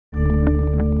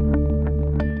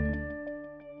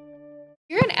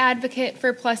advocate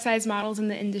for plus-size models in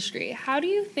the industry. How do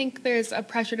you think there's a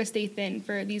pressure to stay thin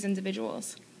for these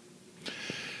individuals?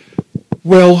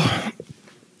 Well,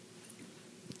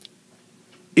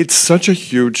 it's such a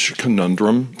huge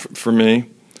conundrum for me.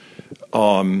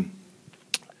 The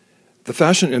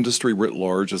fashion industry writ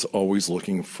large is always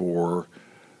looking for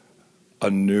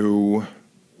a new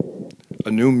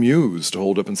muse to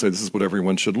hold up and say, this is what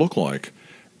everyone should look like.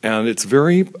 And it's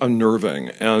very unnerving.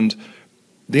 And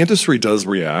the industry does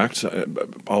react.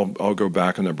 I'll go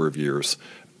back a number of years.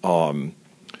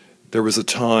 There was a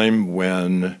time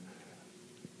when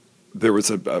there was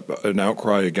an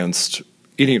outcry against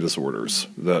eating disorders,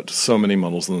 that so many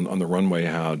models on the runway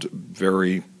had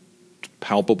very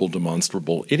palpable,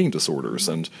 demonstrable eating disorders.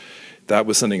 And that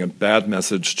was sending a bad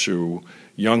message to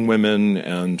young women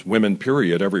and women,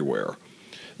 period, everywhere.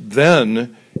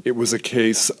 Then it was a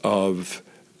case of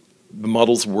the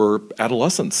models were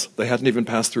adolescents. They hadn't even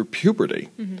passed through puberty.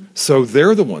 Mm-hmm. So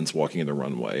they're the ones walking the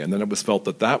runway. And then it was felt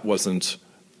that that wasn't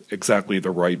exactly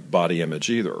the right body image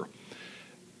either.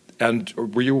 And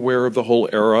were you aware of the whole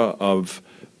era of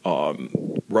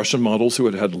Russian models who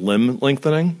had limb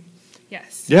lengthening?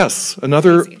 Yes. Yes,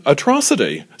 another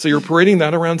atrocity. So you're parading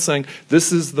that around saying,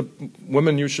 this is the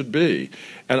woman you should be.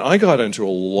 And I got into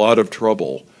a lot of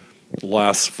trouble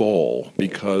last fall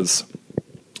because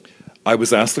I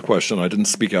was asked the question, I didn't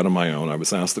speak out on my own, I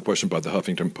was asked the question by the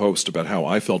Huffington Post about how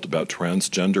I felt about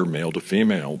transgender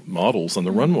male-to-female models on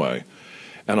the runway.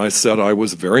 And I said I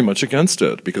was very much against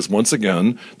it because, once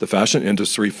again, the fashion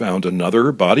industry found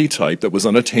another body type that was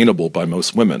unattainable by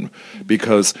most women.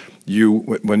 Because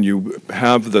when you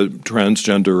have the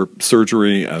transgender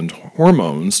surgery and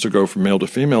hormones to go from male to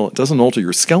female, it doesn't alter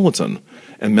your skeleton,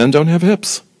 and men don't have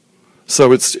hips.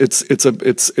 So it's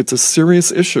a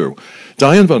serious issue.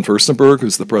 Diane von Furstenberg,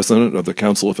 who's the president of the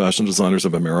Council of Fashion Designers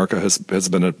of America, has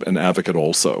been an advocate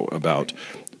also about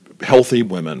healthy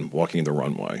women walking the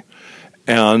runway.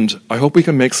 And I hope we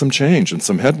can make some change and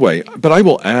some headway. But I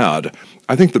will add,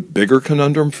 I think the bigger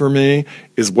conundrum for me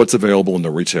is what's available in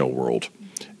the retail world.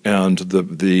 And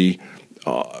the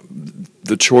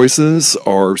choices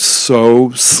are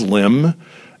so slim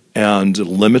and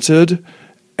limited,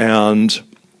 and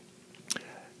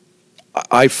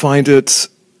I find it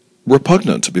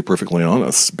repugnant, to be perfectly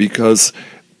honest, because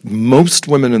most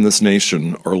women in this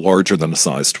nation are larger than a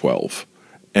size 12.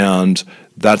 And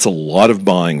that's a lot of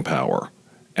buying power.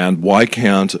 And why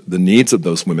can't the needs of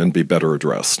those women be better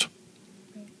addressed?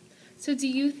 So do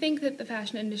you think that the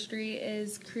fashion industry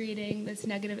is creating this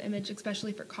negative image,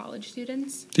 especially for college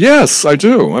students? Yes, I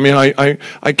do. I mean,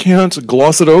 I can't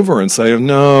gloss it over and say,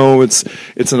 no, it's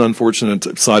an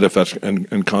unfortunate side effect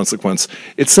and consequence.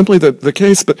 It's simply the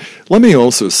case. But let me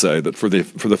also say that for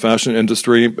the fashion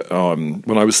industry,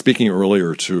 when I was speaking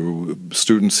earlier to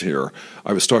students here,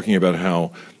 I was talking about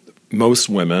how most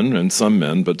women, and some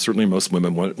men, but certainly most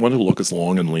women, want to look as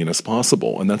long and lean as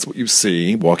possible. And that's what you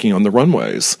see walking on the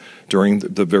runways during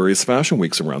the various fashion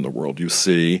weeks around the world. You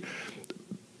see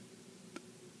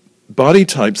body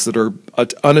types that are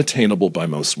unattainable by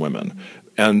most women.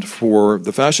 And for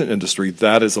the fashion industry,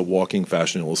 that is a walking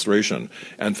fashion illustration.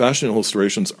 And fashion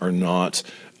illustrations are not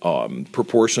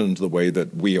proportioned the way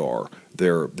that we are.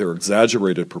 They're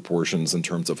exaggerated proportions in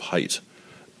terms of height.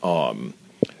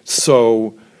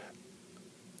 So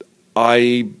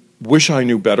I wish I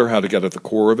knew better how to get at the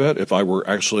core of it. If I were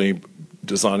actually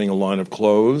designing a line of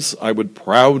clothes, I would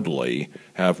proudly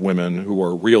have women who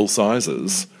are real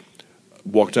sizes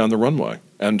walk down the runway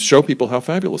and show people how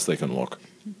fabulous they can look.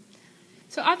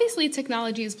 So obviously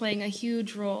technology is playing a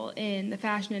huge role in the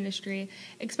fashion industry,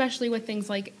 especially with things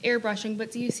like airbrushing,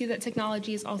 but do you see that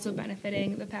technology is also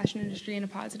benefiting the fashion industry in a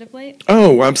positive light?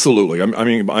 Oh, absolutely. I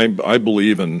mean, I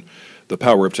believe in the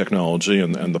power of technology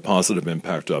and the positive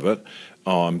impact of it.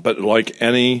 But like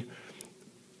any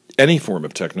form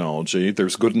of technology,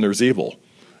 there's good and there's evil.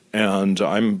 And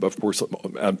I'm, of course,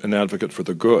 an advocate for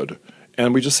the good.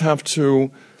 And we just have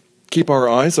to keep our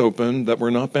eyes open that we're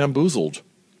not bamboozled.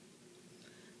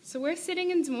 So we're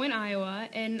sitting in Des Moines, Iowa,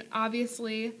 and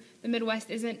obviously the Midwest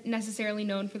isn't necessarily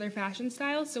known for their fashion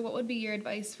style. So what would be your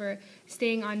advice for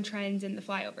staying on trends in the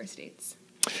flyover states?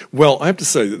 Well, I have to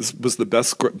say that this was the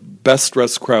best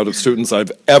dressed crowd of students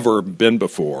I've ever been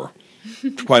before,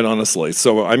 quite honestly.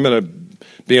 So I'm going to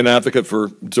be an advocate for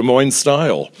Des Moines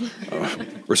style,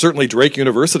 or certainly Drake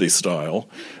University style.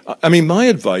 I mean, my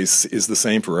advice is the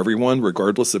same for everyone,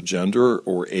 regardless of gender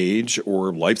or age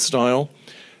or lifestyle.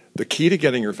 The key to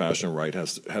getting your fashion right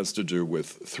has to do with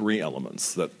three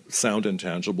elements that sound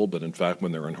intangible, but in fact,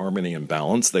 when they're in harmony and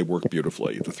balance, they work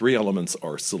beautifully. The three elements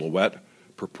are silhouette,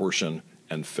 proportion,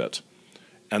 and fit.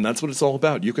 And that's what it's all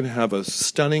about. You can have a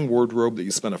stunning wardrobe that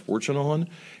you spent a fortune on.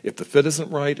 If the fit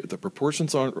isn't right, if the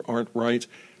proportions aren't right,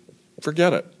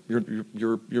 forget it.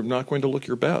 You're not going to look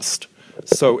your best.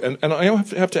 So, and I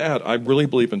have to add, I really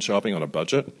believe in shopping on a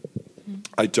budget.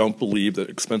 I don't believe that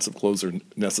expensive clothes are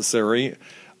necessary.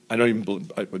 I don't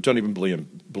even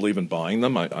believe in buying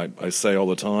them. I say all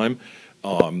the time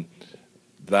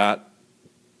that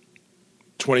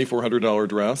 $2,400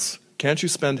 dress, can't you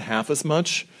spend half as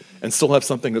much and still have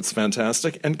something that's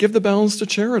fantastic, and give the balance to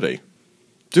charity?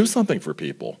 Do something for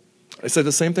people. I say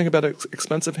the same thing about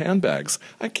expensive handbags.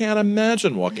 I can't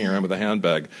imagine walking around with a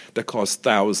handbag that costs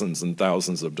thousands and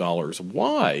thousands of dollars.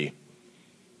 Why?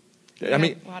 I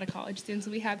mean, a lot of college students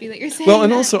will be happy that you're saying well,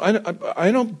 and that. also,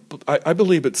 I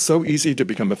believe it's so easy to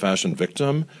become a fashion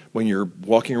victim when you're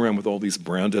walking around with all these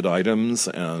branded items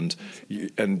and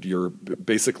you're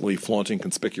basically flaunting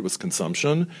conspicuous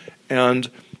consumption. And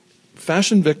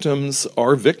fashion victims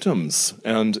are victims,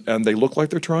 and they look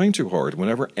like they're trying too hard.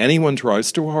 Whenever anyone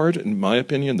tries too hard, in my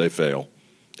opinion, they fail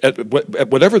at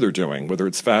whatever they're doing, whether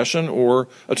it's fashion or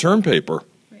a term paper.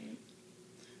 Right.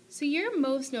 So you're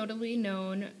most notably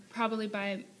known probably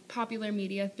by popular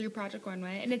media through Project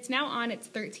Runway, and it's now on its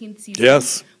 13th season,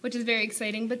 yes, which is very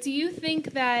exciting. But do you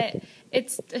think that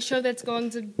it's a show that's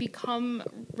going to become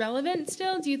relevant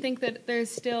still? Do you think that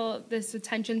there's still this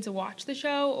attention to watch the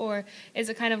show, or is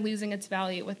it kind of losing its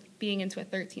value with being into a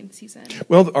 13th season?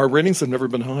 Well, our ratings have never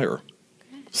been higher.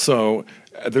 So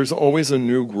there's always a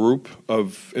new group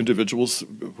of individuals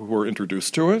who are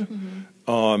introduced to it.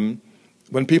 Mm-hmm.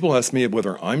 When people ask me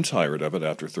whether I'm tired of it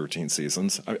after 13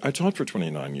 seasons, I taught for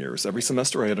 29 years. Every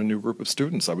semester I had a new group of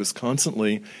students. I was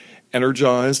constantly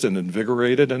energized and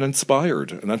invigorated and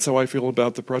inspired. And that's how I feel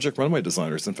about the Project Runway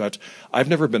designers. In fact, I've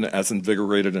never been as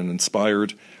invigorated and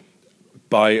inspired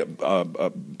by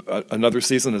another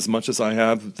season as much as I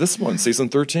have this one, season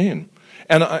 13.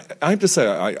 And I have to say,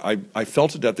 I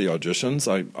felt it at the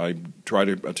auditions. I try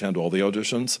to attend all the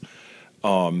auditions.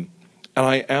 And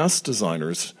I asked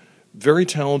designers, very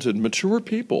talented, mature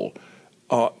people,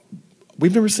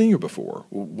 we've never seen you before.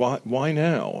 Why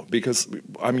now? Because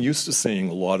I'm used to seeing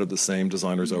a lot of the same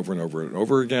designers over and over and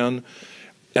over again.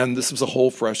 And this was a whole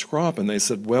fresh crop. And they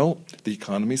said, well, the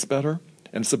economy's better,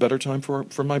 and it's a better time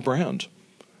for my brand.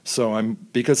 So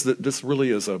because this really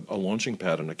is a launching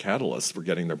pad and a catalyst for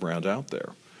getting their brand out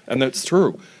there. And that's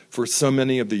true. For so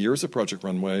many of the years of Project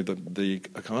Runway, the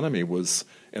economy was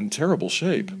in terrible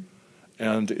shape. Mm-hmm.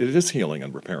 And it is healing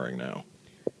and repairing now.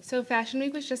 So Fashion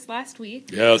Week was just last week.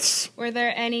 Yes. Were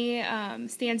there any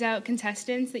standout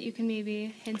contestants that you can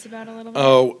maybe hint about a little bit?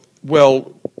 Oh,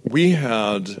 well, we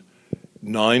had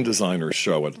 9 designers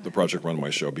show at the Project Runway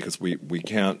show because we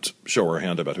can't show our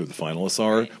hand about who the finalists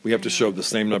are. Right. We have to show the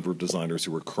same number of designers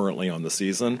who are currently on the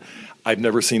season. I've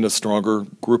never seen a stronger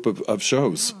group of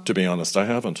shows, to be honest. I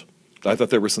haven't. I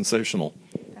thought they were sensational.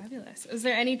 Fabulous. Is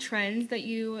there any trends that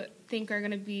you think are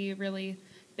going to be really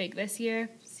big this year,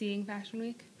 seeing Fashion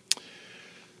Week?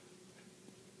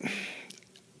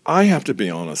 I have to be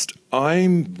honest.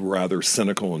 I'm rather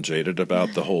cynical and jaded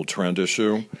about the whole trend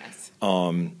issue. Yes.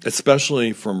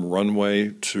 Especially from Runway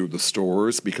to the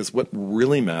stores, because what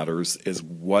really matters is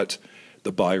what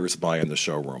the buyers buy in the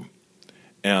showroom.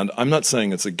 And I'm not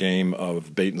saying it's a game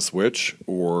of bait and switch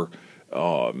or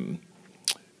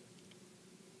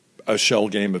a shell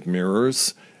game of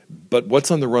mirrors, but what's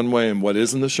on the runway and what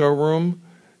is in the showroom,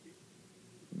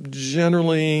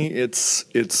 generally it's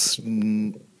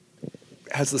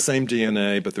has the same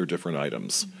DNA, but they're different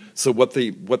items. Mm-hmm. So what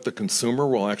the consumer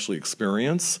will actually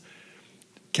experience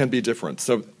can be different.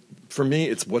 So for me,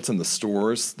 it's what's in the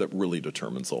stores that really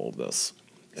determines all of this.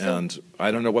 And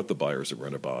I don't know what the buyers are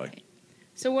going to buy.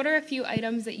 So what are a few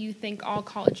items that you think all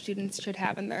college students should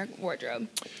have in their wardrobe?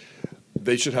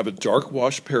 They should have a dark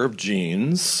wash pair of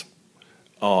jeans,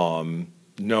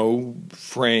 no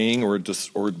fraying or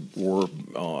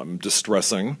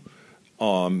distressing.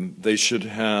 They should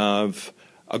have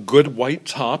a good white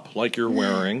top like you're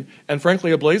wearing, and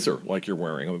frankly, a blazer like you're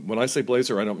wearing. When I say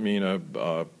blazer, I don't mean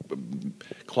a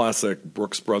classic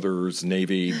Brooks Brothers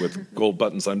navy with gold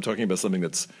buttons. I'm talking about something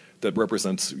that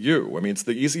represents you. I mean, it's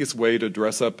the easiest way to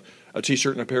dress up a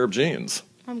T-shirt and a pair of jeans.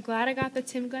 I'm glad I got the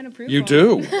Tim Gunn approval. You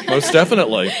do, most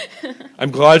definitely.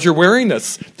 I'm glad you're wearing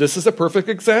this. This is a perfect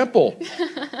example.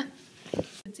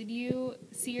 Did you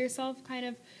see yourself kind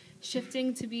of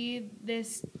shifting to be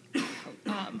this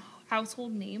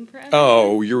household name for everyone?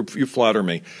 Oh, you flatter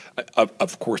me.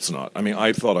 Of course not. I mean,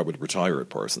 I thought I would retire at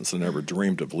Parsons and never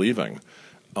dreamed of leaving.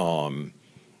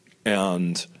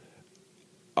 And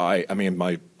I mean,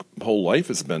 my whole life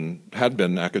had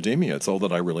been academia. It's all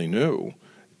that I really knew.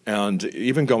 And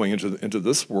even going into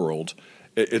this world,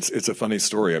 it's a funny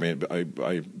story. I mean,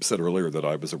 I said earlier that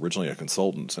I was originally a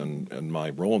consultant, and my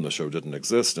role in the show didn't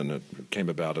exist, and it came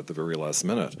about at the very last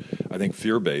minute. I think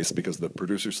fear-based, because the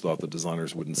producers thought the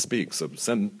designers wouldn't speak, so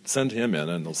send him in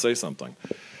and they'll say something.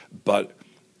 But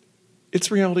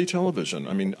it's reality television.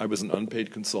 I mean, I was an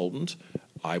unpaid consultant.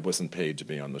 I wasn't paid to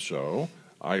be on the show.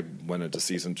 I went into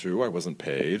season 2. I wasn't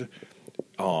paid.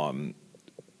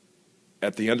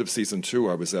 At the end of season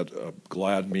 2, I was at a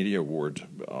GLAAD Media Award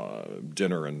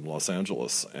dinner in Los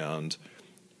Angeles, and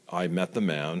I met the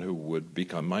man who would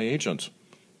become my agent.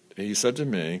 He said to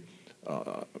me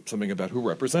something about, who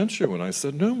represents you? And I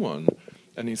said, no one.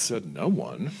 And he said, no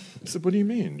one? He said, what do you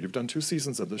mean? You've done 2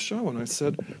 seasons of the show. And I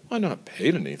said, I'm not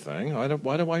paid anything.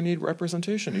 Why do I need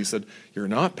representation? He said, you're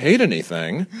not paid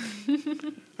anything?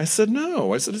 I said,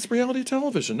 no. I said, it's reality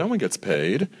television. No one gets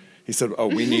paid. He said, oh,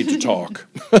 we need to talk.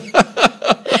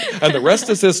 And the rest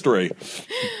is history.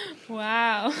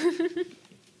 Wow.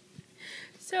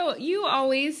 So you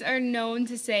always are known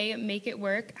to say, make it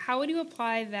work. How would you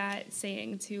apply that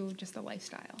saying to just a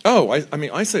lifestyle? Oh, I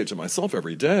mean, I say it to myself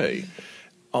every day.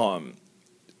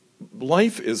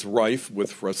 Life is rife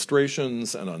with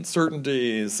frustrations and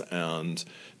uncertainties and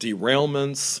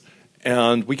derailments,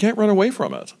 and we can't run away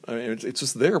from it. I mean, it's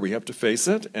just there. We have to face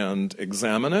it and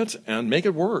examine it and make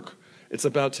it work. It's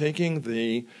about taking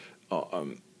the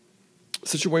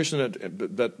situation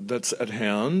that's at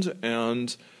hand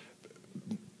and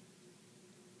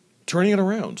turning it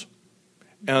around.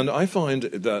 And I find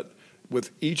that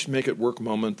with each make it work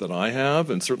moment that I have,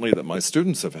 and certainly that my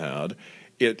students have had,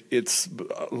 it's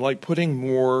like putting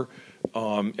more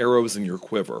arrows in your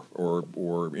quiver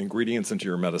or ingredients into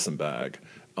your medicine bag.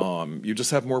 You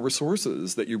just have more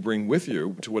resources that you bring with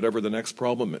you to whatever the next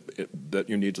problem that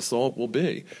you need to solve will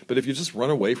be. But if you just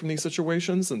run away from these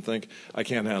situations and think, I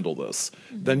can't handle this,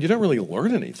 then you don't really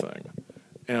learn anything.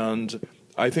 And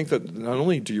I think that not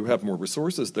only do you have more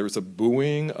resources, there's a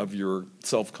buoying of your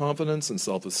self-confidence and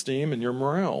self-esteem and your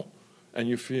morale. And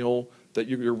you feel that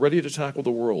you're ready to tackle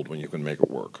the world when you can make it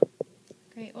work.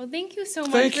 Great. Well, thank you so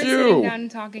much for sitting down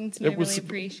and talking to me. I really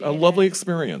appreciate it. It was a lovely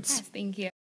experience. Yes, thank you.